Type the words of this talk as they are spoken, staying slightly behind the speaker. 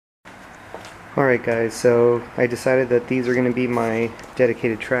Alright guys, so I decided that these are going to be my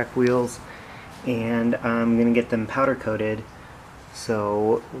dedicated track wheels and I'm going to get them powder coated.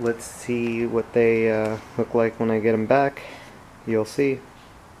 So let's see what they look like when I get them back. You'll see.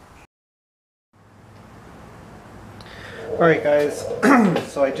 Alright guys,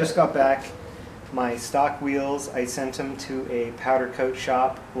 so I just got back my stock wheels. I sent them to a powder coat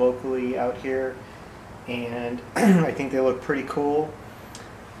shop locally out here and I think they look pretty cool.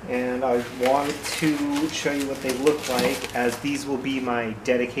 And I wanted to show you what they look like, as these will be my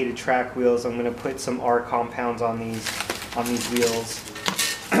dedicated track wheels. I'm going to put some R compounds on these wheels.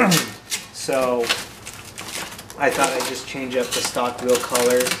 So I thought I'd just change up the stock wheel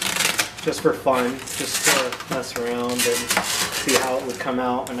color just for fun, just to mess around and see how it would come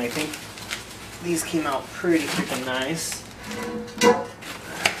out. And I think these came out pretty freaking nice.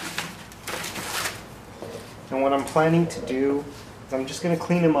 And what I'm planning to do, I'm just going to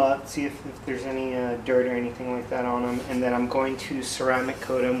clean them up, see if there's any dirt or anything like that on them, and then I'm going to ceramic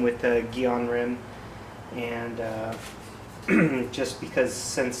coat them with the Gyeon Rim. And just because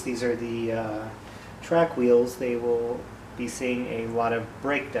since these are the track wheels, they will be seeing a lot of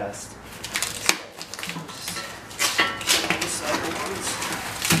brake dust.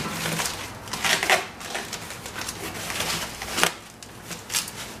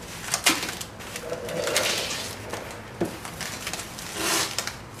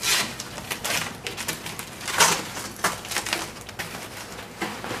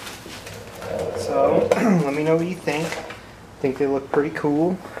 So, let me know what you think. I think they look pretty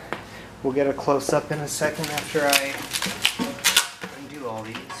cool. We'll get a close-up in a second after I undo all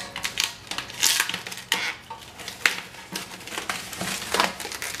these.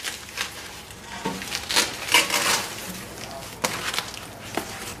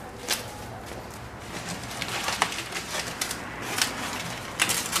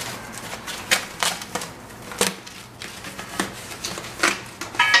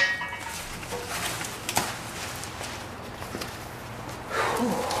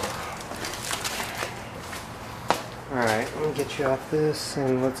 Alright, let me get you off this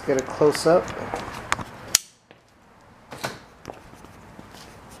and let's get a close-up.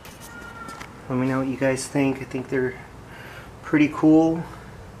 Let me know what you guys think. I think they're pretty cool.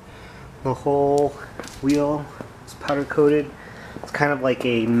 The whole wheel is powder coated. It's kind of like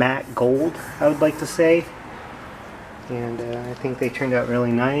a matte gold, I would like to say. And I think they turned out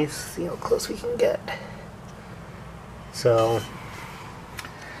really nice. See how close we can get. So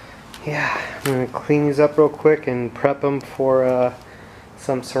yeah, I'm going to clean these up real quick and prep them for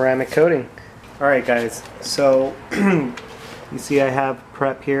some ceramic coating. Alright guys, so you see I have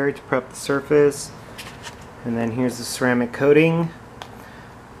prep here to prep the surface, and then here's the ceramic coating.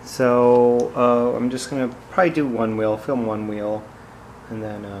 So I'm just going to probably do one wheel, film one wheel, and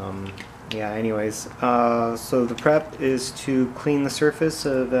then yeah, anyways, so the prep is to clean the surface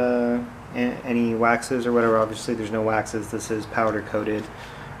of any waxes or whatever. Obviously there's no waxes, this is powder coated.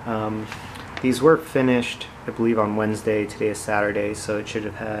 These were finished, I believe, on Wednesday. Today is Saturday, so it should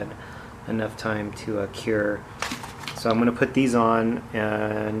have had enough time to cure. So I'm going to put these on,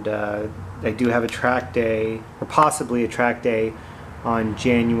 and I do have a track day, or possibly a track day, on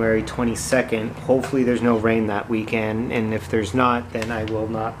January 22nd. Hopefully there's no rain that weekend, and if there's not, then I will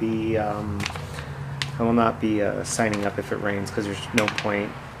not be signing up if it rains, because there's no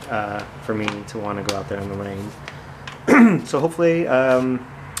point for me to want to go out there in the rain. So hopefully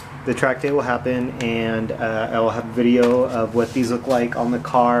the track day will happen, and I will have a video of what these look like on the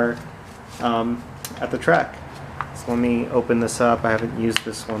car at the track. So let me open this up. I haven't used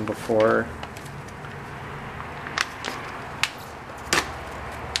this one before.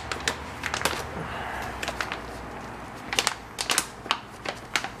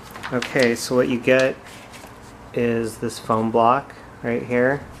 Okay, so what you get is this foam block right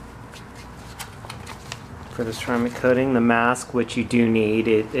here for the ceramic coating, the mask, which you do need.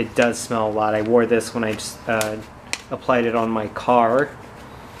 It does smell a lot. I wore this when I just applied it on my car.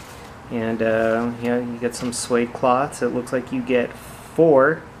 And yeah, you get some suede cloths. It looks like you get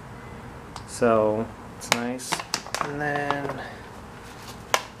 4, so it's nice. And then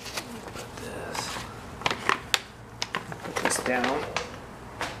put this down.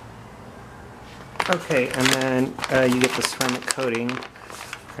 Okay, and then you get the ceramic coating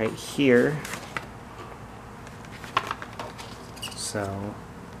right here. So,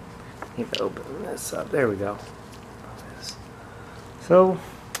 I need to open this up. There we go. So,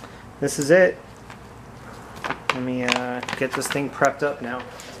 this is it. Let me get this thing prepped up now.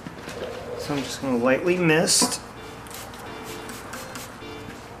 So I'm just going to lightly mist.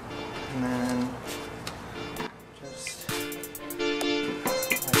 And then just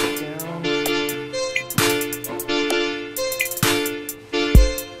wipe it down.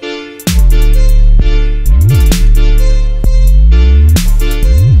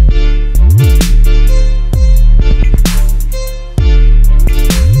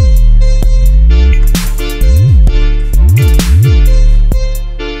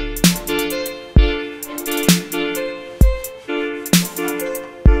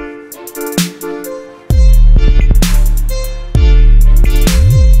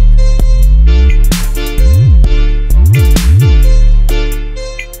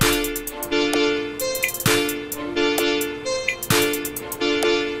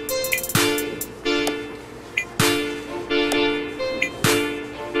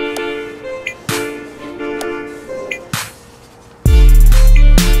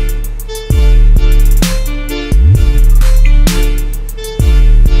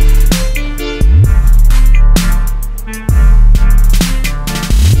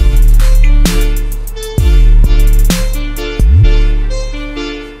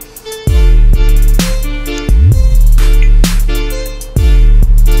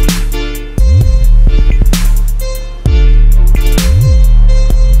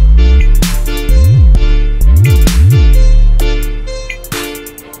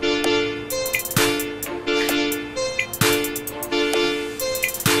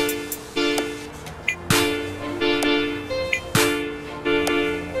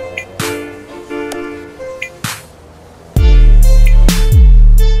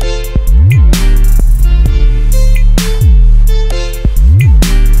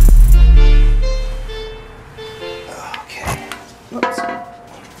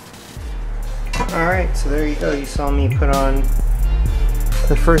 Alright, so there you go. You saw me put on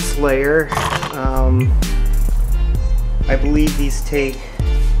the first layer. I believe these take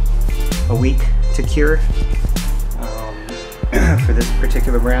a week to cure for this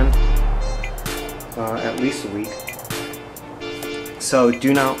particular brand. At least a week. So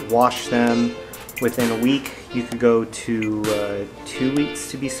do not wash them within a week. You could go to 2 weeks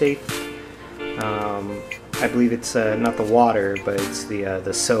to be safe. I believe it's not the water, but it's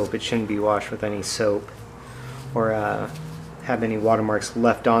the soap. It shouldn't be washed with any soap or have any watermarks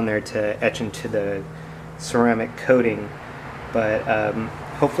left on there to etch into the ceramic coating. But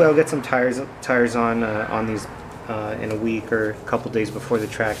hopefully I'll get some tires on these in a week or a couple days before the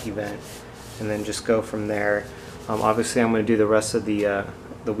track event, and then just go from there. Obviously I'm going to do the rest of the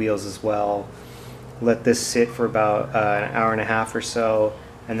wheels as well. Let this sit for about an hour and a half or so,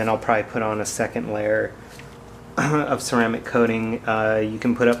 and then I'll probably put on a second layer of ceramic coating. You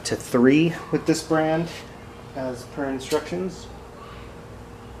can put up to 3 with this brand as per instructions.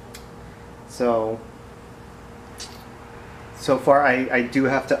 So far I do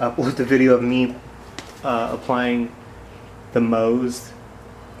have to upload the video of me applying the Mohs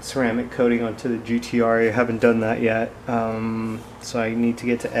ceramic coating onto the GTR. I haven't done that yet, so I need to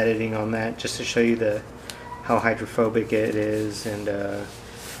get to editing on that just to show you how hydrophobic it is and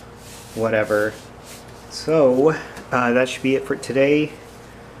whatever. So that should be it for today.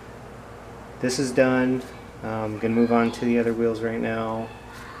 This is done. I'm gonna move on to the other wheels right now.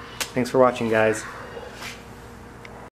 Thanks for watching, guys.